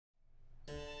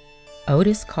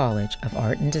Otis College of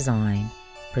Art and Design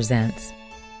presents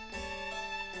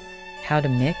How to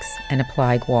Mix and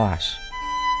Apply Gouache,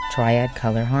 Triad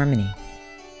Color Harmony,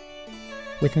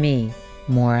 with me,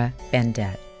 Maura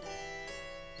Bendett.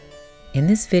 In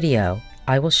this video,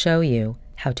 I will show you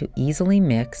how to easily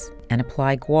mix and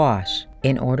apply gouache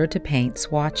in order to paint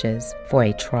swatches for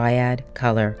a triad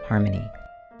color harmony.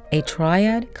 A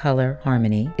triad color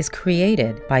harmony is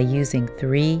created by using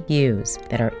 3 hues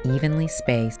that are evenly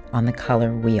spaced on the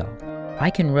color wheel. I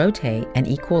can rotate an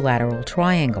equilateral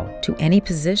triangle to any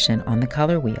position on the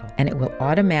color wheel, and it will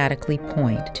automatically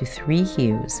point to 3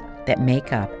 hues that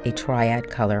make up a triad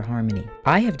color harmony.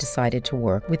 I have decided to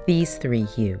work with these 3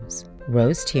 hues: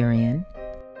 Rose Tyrian,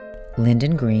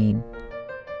 Linden Green,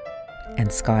 and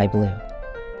Sky Blue.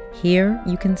 Here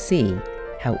you can see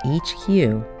how each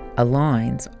hue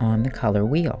aligns on the color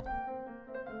wheel.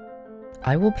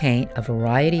 I will paint a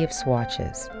variety of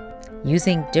swatches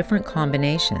using different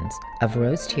combinations of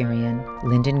Rose Tyrian,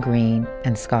 Linden Green,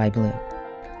 and Sky Blue.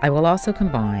 I will also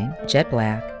combine jet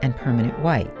black and permanent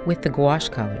white with the gouache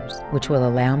colors, which will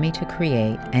allow me to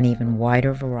create an even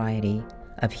wider variety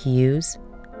of hues,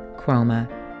 chroma,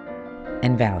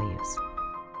 and values.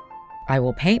 I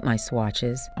will paint my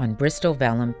swatches on Bristol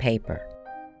vellum paper.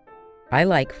 I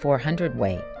like 400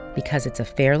 weight because it's a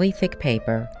fairly thick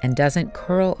paper and doesn't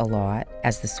curl a lot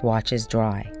as the swatches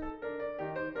dry.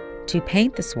 To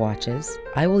paint the swatches,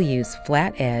 I will use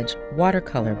flat-edge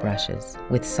watercolor brushes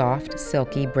with soft,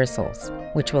 silky bristles,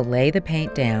 which will lay the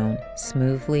paint down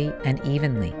smoothly and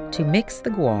evenly. To mix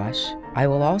the gouache, I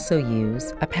will also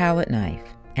use a palette knife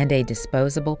and a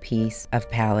disposable piece of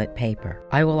palette paper.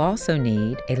 I will also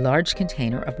need a large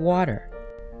container of water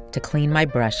to clean my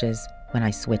brushes when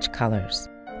I switch colors.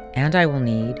 And I will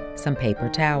need some paper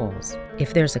towels.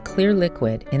 If there's a clear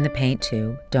liquid in the paint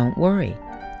tube, don't worry.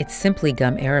 It's simply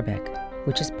gum arabic,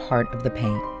 which is part of the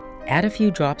paint. Add a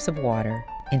few drops of water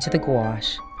into the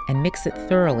gouache and mix it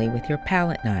thoroughly with your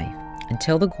palette knife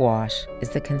until the gouache is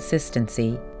the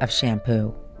consistency of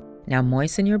shampoo. Now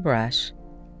moisten your brush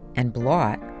and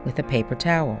blot with a paper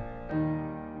towel.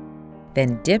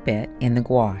 Then dip it in the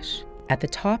gouache. At the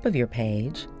top of your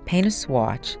page, paint a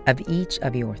swatch of each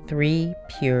of your 3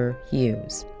 pure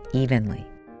hues evenly.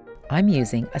 I'm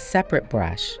using a separate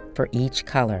brush for each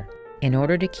color in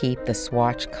order to keep the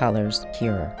swatch colors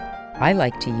pure. I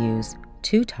like to use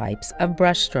 2 types of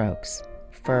brush strokes.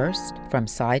 First, from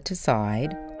side to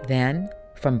side, then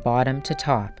from bottom to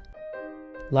top,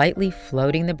 lightly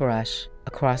floating the brush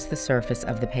across the surface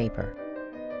of the paper.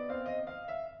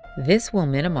 This will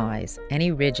minimize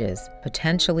any ridges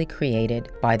potentially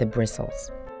created by the bristles.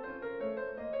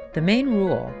 The main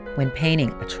rule when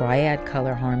painting a triad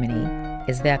color harmony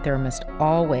is that there must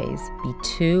always be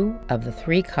 2 of the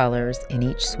 3 colors in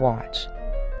each swatch.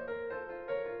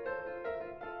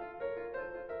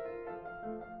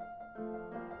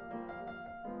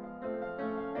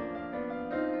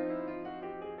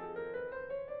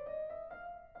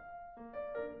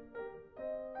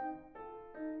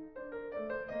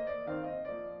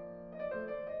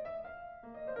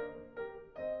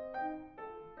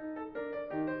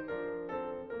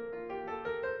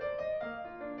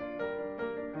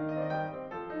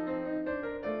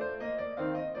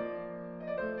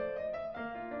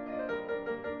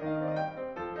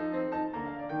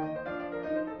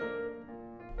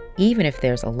 Even if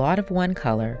there's a lot of one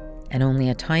color and only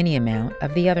a tiny amount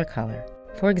of the other color.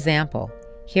 For example,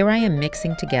 here I am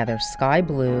mixing together Sky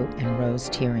Blue and Rose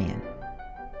Tyrian.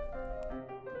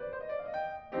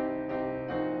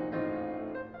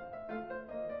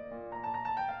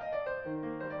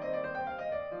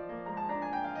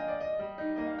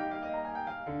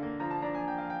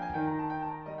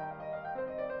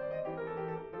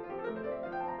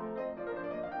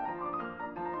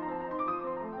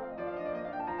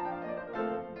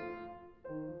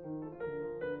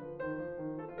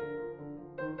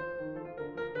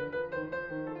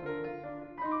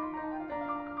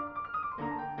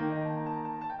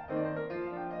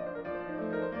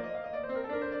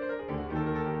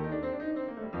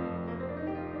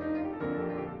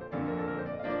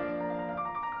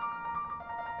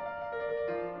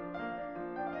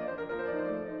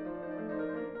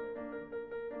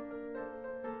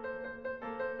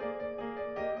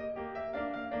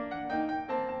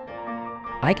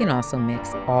 I can also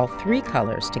mix all 3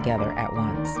 colors together at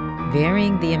once,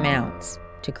 varying the amounts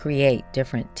to create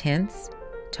different tints,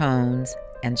 tones,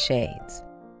 and shades.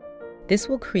 This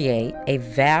will create a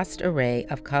vast array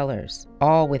of colors,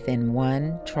 all within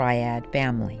one triad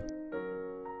family.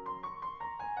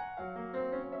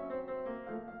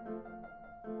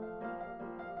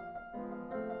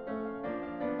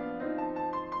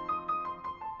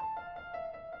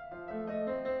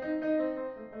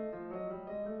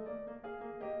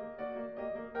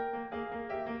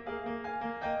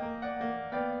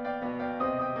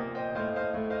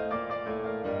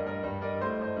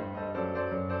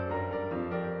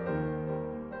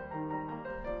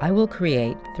 I will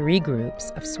create 3 groups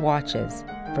of swatches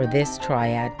for this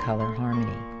Triad color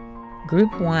harmony.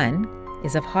 Group 1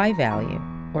 is of high value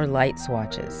or light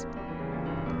swatches.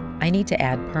 I need to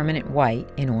add permanent white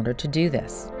in order to do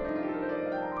this.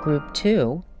 Group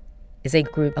 2 is a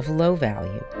group of low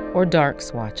value or dark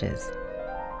swatches.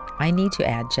 I need to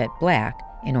add jet black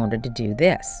in order to do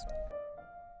this.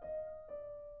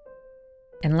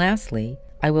 And lastly,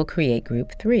 I will create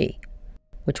Group 3,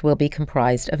 which will be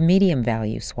comprised of medium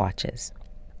value swatches.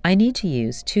 I need to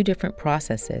use 2 different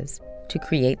processes to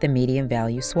create the medium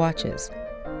value swatches,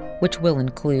 which will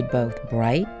include both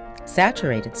bright,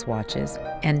 saturated swatches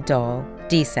and dull,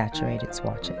 desaturated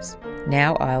swatches.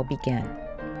 Now I'll begin.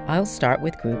 I'll start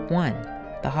with Group 1,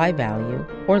 the high value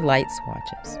or light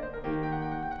swatches.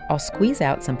 I'll squeeze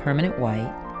out some permanent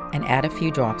white and add a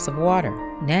few drops of water.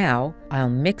 Now I'll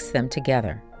mix them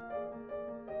together.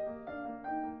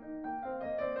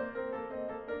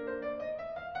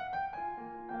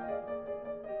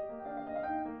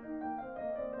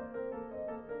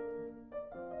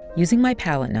 Using my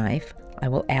palette knife, I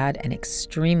will add an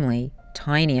extremely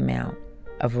tiny amount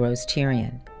of rose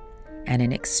Tyrian and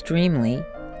an extremely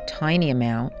tiny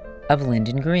amount of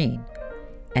linden green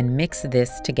and mix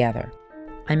this together.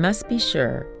 I must be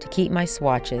sure to keep my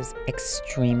swatches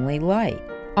extremely light,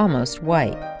 almost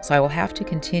white, so I will have to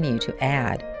continue to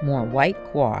add more white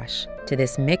gouache to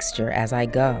this mixture as I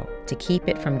go to keep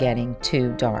it from getting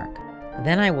too dark.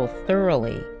 Then I will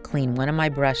thoroughly clean one of my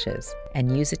brushes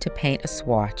and use it to paint a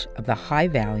swatch of the high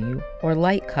value or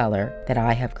light color that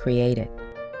I have created.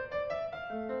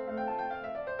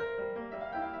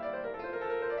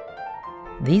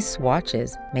 These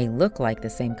swatches may look like the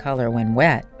same color when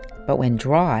wet, but when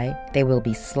dry, they will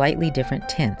be slightly different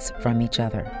tints from each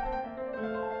other.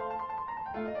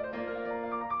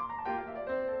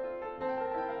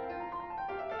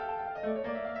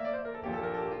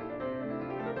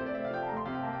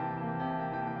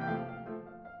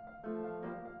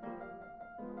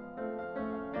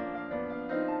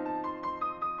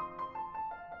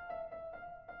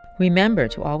 Remember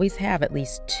to always have at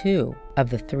least 2 of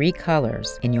the 3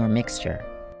 colors in your mixture.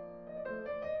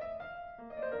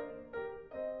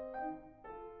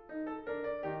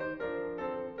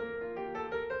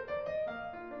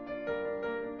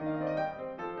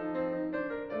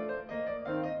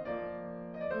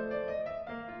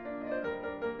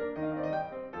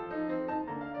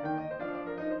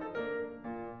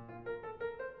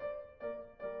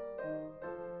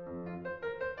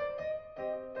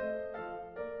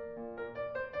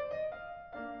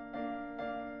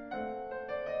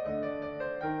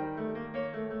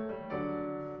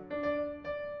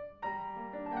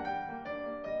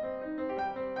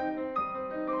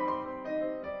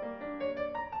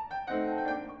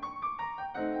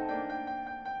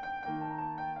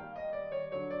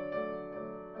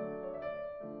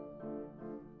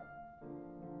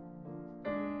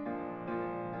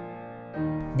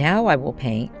 Now I will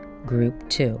paint Group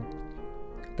 2,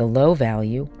 the low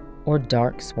value or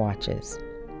dark swatches.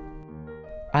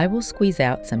 I will squeeze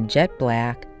out some jet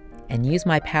black and use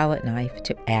my palette knife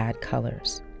to add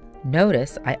colors.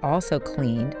 Notice I also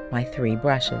cleaned my 3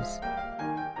 brushes.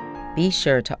 Be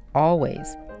sure to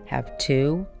always have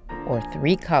 2 or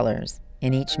 3 colors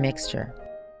in each mixture.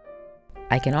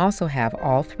 I can also have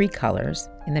all 3 colors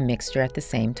in the mixture at the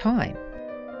same time.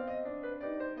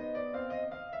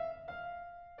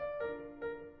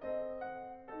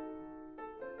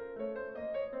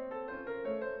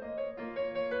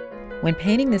 When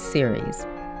painting this series,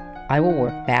 I will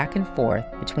work back and forth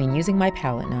between using my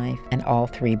palette knife and all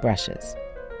 3 brushes.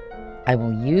 I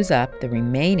will use up the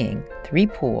remaining 3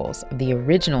 pools of the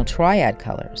original Triad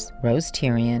colors, Rose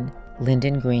Tyrian,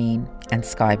 Linden Green, and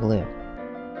Sky Blue.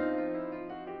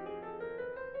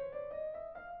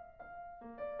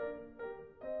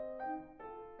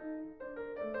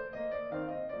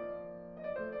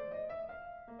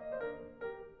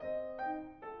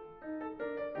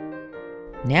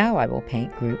 Now I will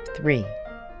paint Group 3,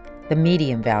 the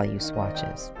medium value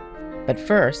swatches. But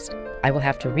first, I will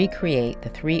have to recreate the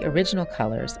 3 original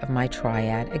colors of my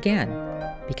Triad again,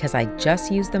 because I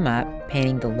just used them up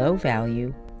painting the low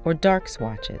value or dark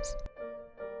swatches.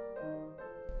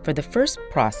 For the first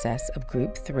process of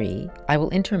Group 3, I will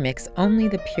intermix only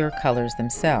the pure colors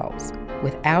themselves,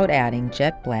 without adding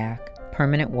jet black,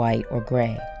 permanent white, or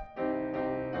gray.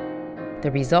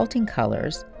 The resulting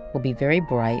colors will be very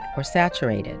bright or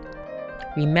saturated.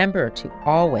 Remember to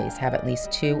always have at least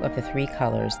 2 of the 3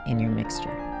 colors in your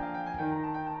mixture.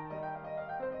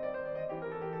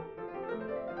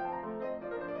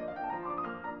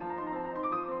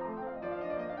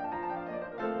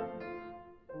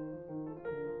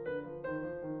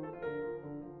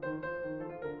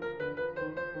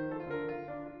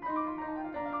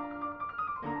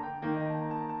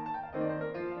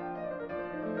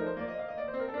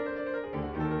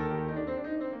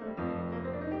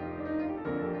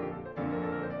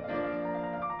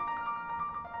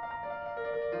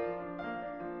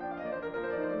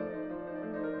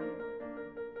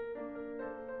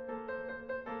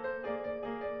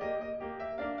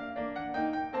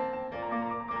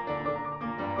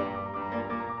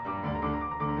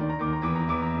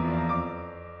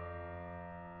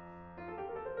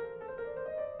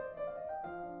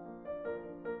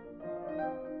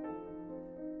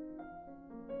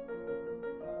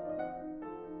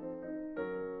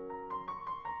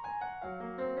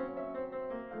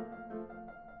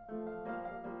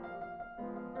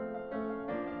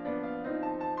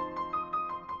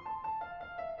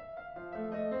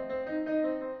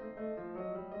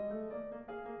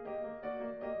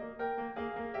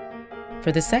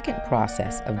 For the second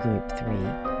process of Group 3,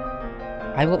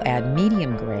 I will add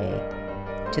medium gray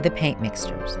to the paint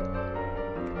mixtures.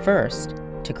 First,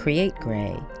 to create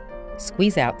gray,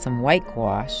 squeeze out some white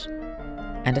gouache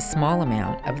and a small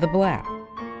amount of the black.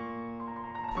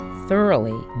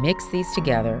 Thoroughly mix these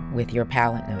together with your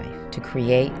palette knife to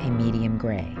create a medium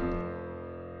gray.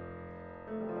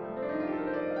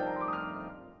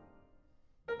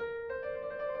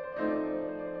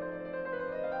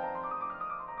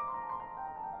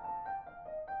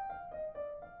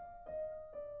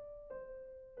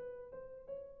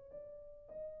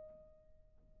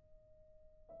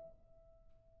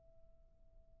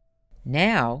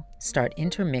 Now, start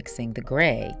intermixing the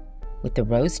gray with the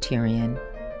rose Tyrian,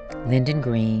 linden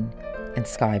green, and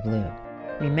sky blue.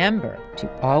 Remember to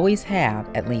always have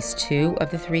at least 2 of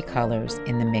the 3 colors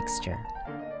in the mixture.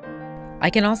 I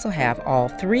can also have all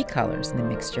 3 colors in the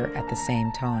mixture at the same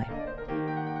time.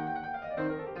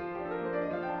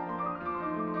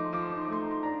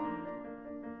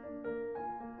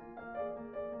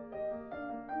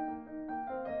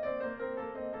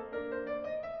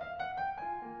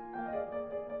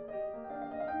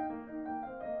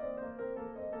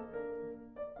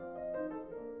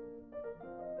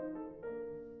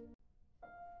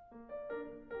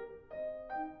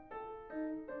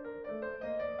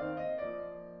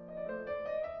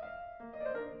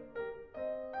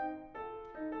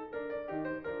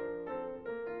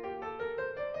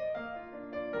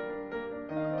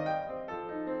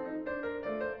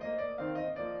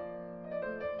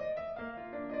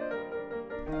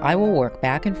 I will work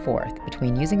back and forth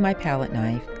between using my palette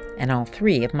knife and all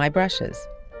 3 of my brushes.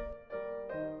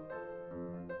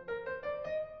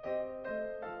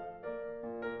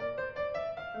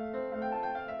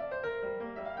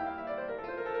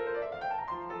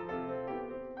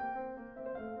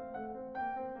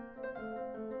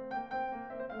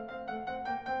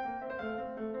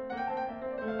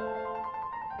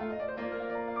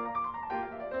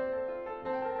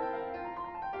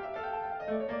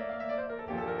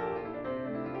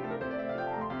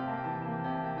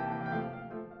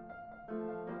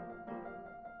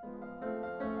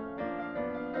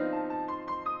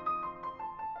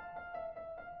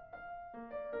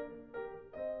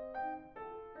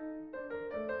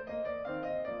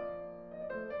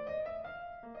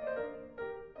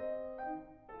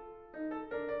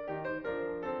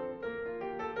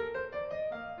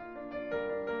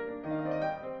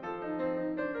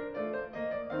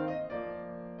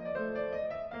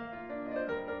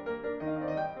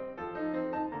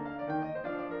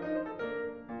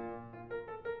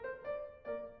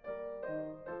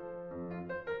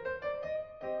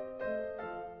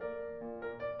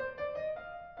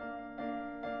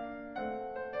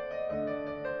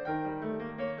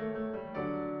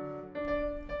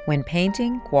 When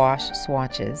painting gouache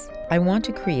swatches, I want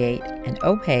to create an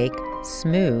opaque,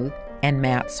 smooth, and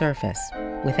matte surface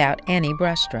without any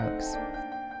brush strokes.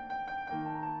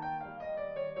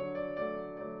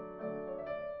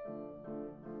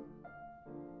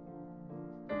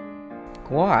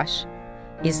 Gouache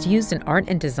is used in art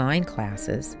and design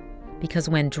classes because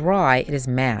when dry it is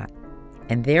matte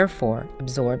and therefore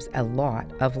absorbs a lot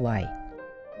of light.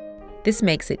 This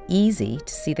makes it easy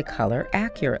to see the color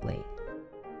accurately.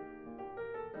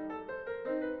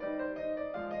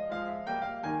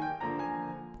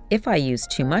 If I use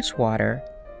too much water,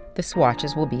 the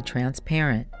swatches will be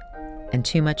transparent and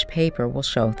too much paper will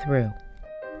show through.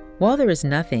 While there is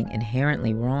nothing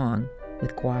inherently wrong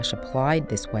with gouache applied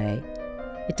this way,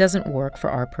 it doesn't work for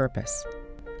our purpose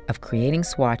of creating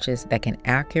swatches that can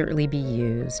accurately be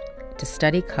used to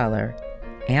study color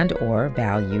and/or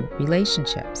value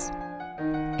relationships.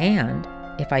 And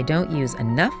if I don't use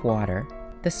enough water,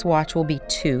 the swatch will be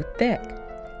too thick,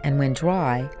 and when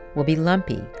dry, will be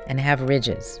lumpy and have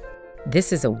ridges.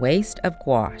 This is a waste of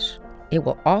gouache. It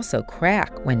will also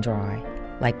crack when dry,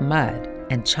 like mud,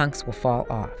 and chunks will fall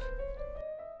off.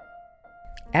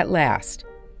 At last,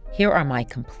 here are my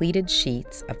completed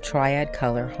sheets of Triad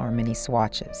Color Harmony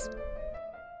swatches.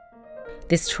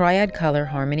 This Triad Color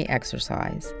Harmony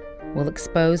exercise will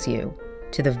expose you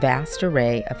to the vast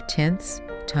array of tints,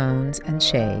 tones, and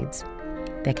shades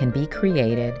that can be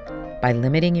created by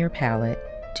limiting your palette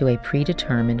to a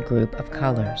predetermined group of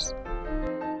colors.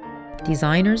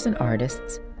 Designers and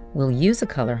artists will use a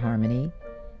color harmony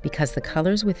because the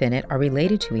colors within it are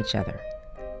related to each other,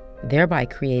 thereby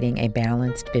creating a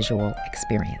balanced visual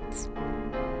experience.